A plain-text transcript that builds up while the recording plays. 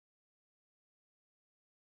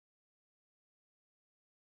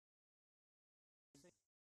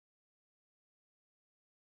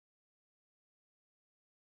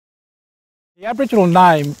The Aboriginal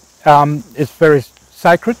name is very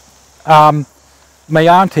sacred. My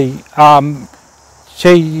auntie,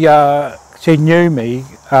 she knew me.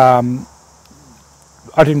 I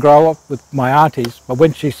didn't grow up with my aunties, but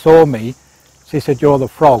when she saw me, she said, "You're the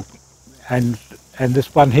frog," and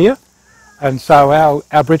this one here. And so our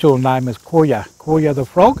Aboriginal name is Koya, Koya the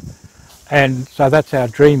frog, and so that's our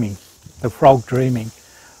dreaming, the frog dreaming.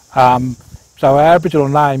 So our Aboriginal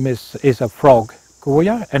name is a frog,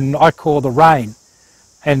 Koya, and I call the rain.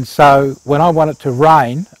 And so when I want it to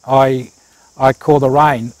rain, I call the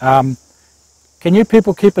rain. Can you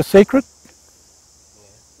people keep a secret?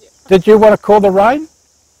 Yeah. Did you want to call the rain?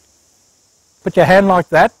 Put your hand like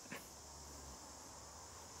that.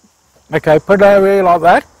 Okay, put it over here like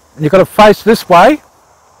that. And you've got to face this way.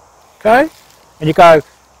 Okay? And you go,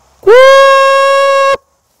 whoop!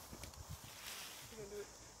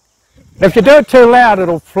 If you do it too loud,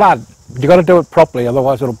 it'll flood. You've got to do it properly,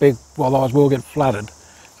 otherwise we'll get flooded.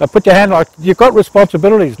 So put your hand like, you've got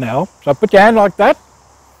responsibilities now, so put your hand like that.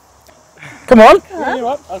 Come on.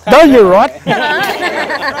 No, you're right.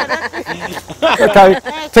 Okay,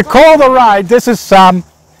 to call the rain, this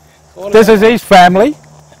is his family,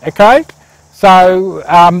 okay? So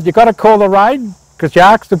you've got to call the rain, because you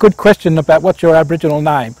asked a good question about what's your Aboriginal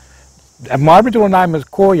name. And my Aboriginal name is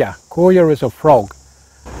Koya. Koya is a frog.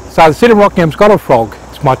 So the city of Rockingham's got a frog.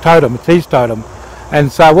 It's my totem, it's his totem.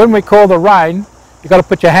 And so when we call the rain, you've got to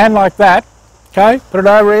put your hand like that, okay? Put it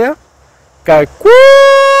over here. Go,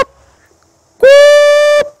 whoop,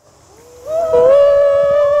 whoop,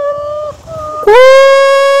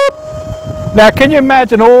 whoop. Now can you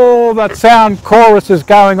imagine all that sound chorus is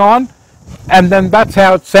going on? And then that's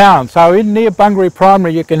how it sounds. So in near Bungaree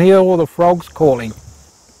Primary, you can hear all the frogs calling.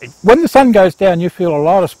 When the sun goes down, you feel a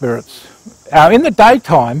lot of spirits. In the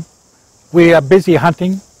daytime, we are busy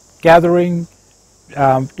hunting, gathering,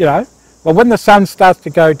 but when the sun starts to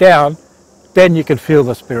go down, then you can feel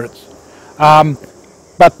the spirits.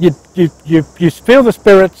 But you feel the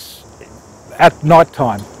spirits at night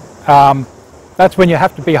time. That's when you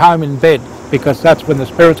have to be home in bed, because that's when the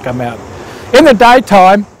spirits come out. In the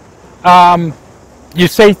daytime, you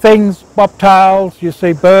see things, bobtails, you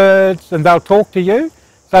see birds, and they'll talk to you.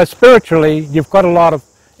 So spiritually, you've got a lot of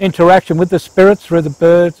interaction with the spirits through the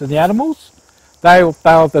birds and the animals.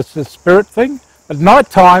 That's the spirit thing. But night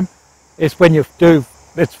time is when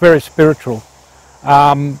it's very spiritual.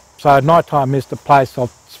 So night time is the place of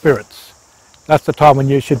spirits. That's the time when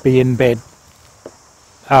you should be in bed,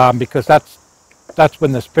 because that's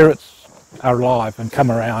when the spirits are alive and come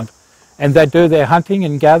around. And they do their hunting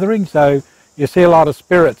and gathering, so you see a lot of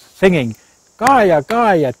spirits singing, Gaia,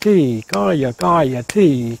 Gaia, Ti, Gaia, Gaia,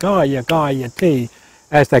 Ti, Gaia, Gaia, Ti,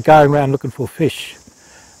 as they're going around looking for fish.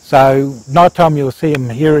 So night time you'll see them,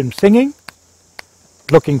 hear him singing,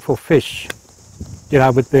 looking for fish. You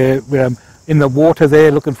know, with in the water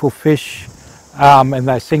there looking for fish, and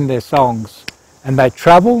they sing their songs. And they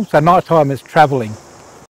travel, so night time is travelling.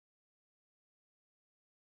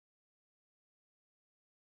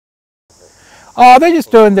 Oh, they're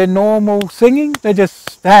just doing their normal singing. They're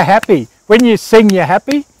happy. When you sing, you're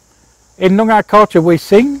happy. In Nyungar culture, we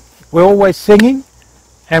sing. We're always singing,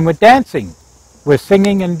 and we're dancing. We're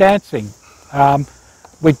singing and dancing.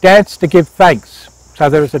 We dance to give thanks. So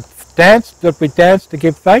there is a dance that we dance to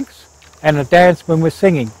give thanks, and a dance when we're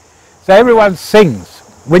singing. So everyone sings.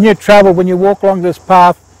 When you travel, when you walk along this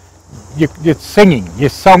path, you're singing, your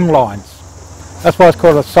song lines. That's why it's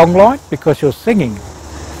called a song line, because you're singing.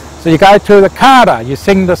 So you go to the Carter, you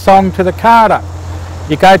sing the song to the Carter.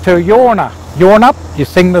 You go to Yorna, Yorn Up, you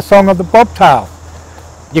sing the song of the bobtail.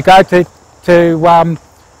 You go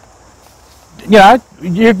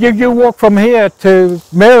you walk from here to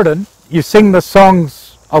Merredin, you sing the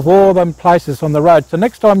songs of all them places on the road. So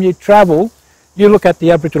next time you travel, you look at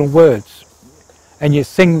the Aboriginal words and you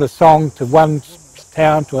sing the song to one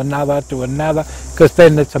town, to another, because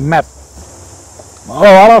then it's a map. All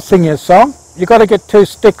right, I'll sing you a song. You've got to get 2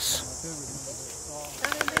 sticks.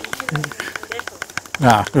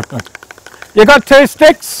 No. You got 2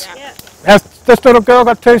 sticks? Yeah. Has this little girl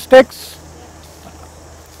got 2 sticks?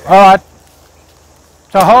 All right.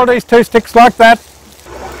 So hold these 2 sticks like that.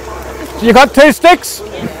 You got 2 sticks?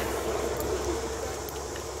 Yeah.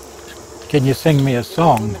 Can you sing me a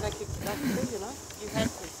song?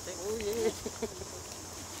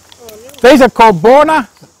 These are called Borna.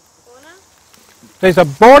 These are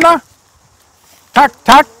Borna. Tak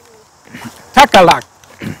tak, takalak.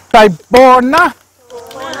 Say Borna.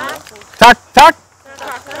 Tak tak,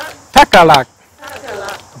 takalak.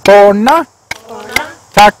 Borna.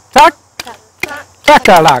 Tak tak,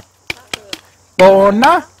 takalak.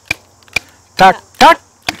 Borna. Tak tak,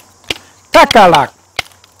 takalak.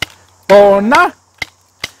 Bona,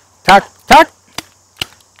 tak tak,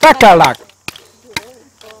 takalak.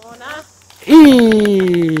 E.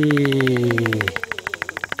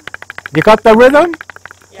 You got the rhythm?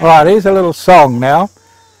 Yeah. Right, here's a little song now.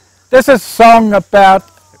 This is a song about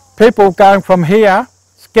people going from here,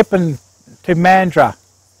 skipping to Mandurah.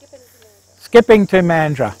 Skipping to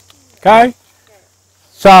Mandurah. Okay?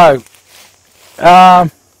 So,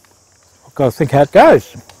 I've got to think how it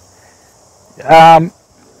goes.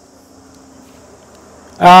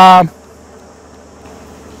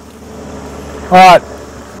 Alright,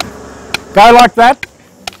 go like that.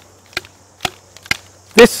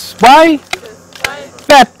 This way,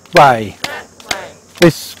 that way.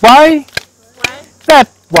 This way, that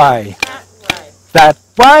way. That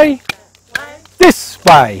way, this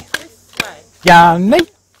way. Yani,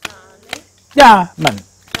 Yaman.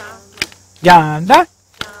 Yana,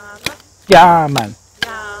 Yaman.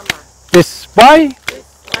 This way,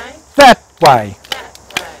 that way.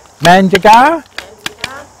 Manjagar,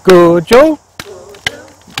 Guju,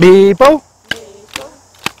 Bibo.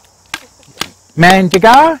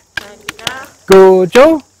 Manjagar,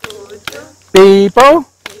 Guju, Bibo,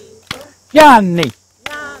 Yani.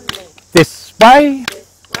 This way,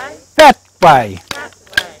 that way.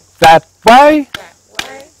 That way,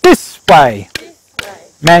 this way.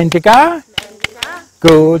 Manjagar,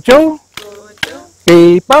 Guju,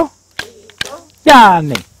 Bibo,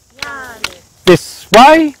 Yani. This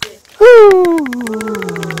way. Woo.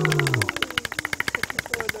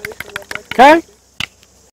 Okay?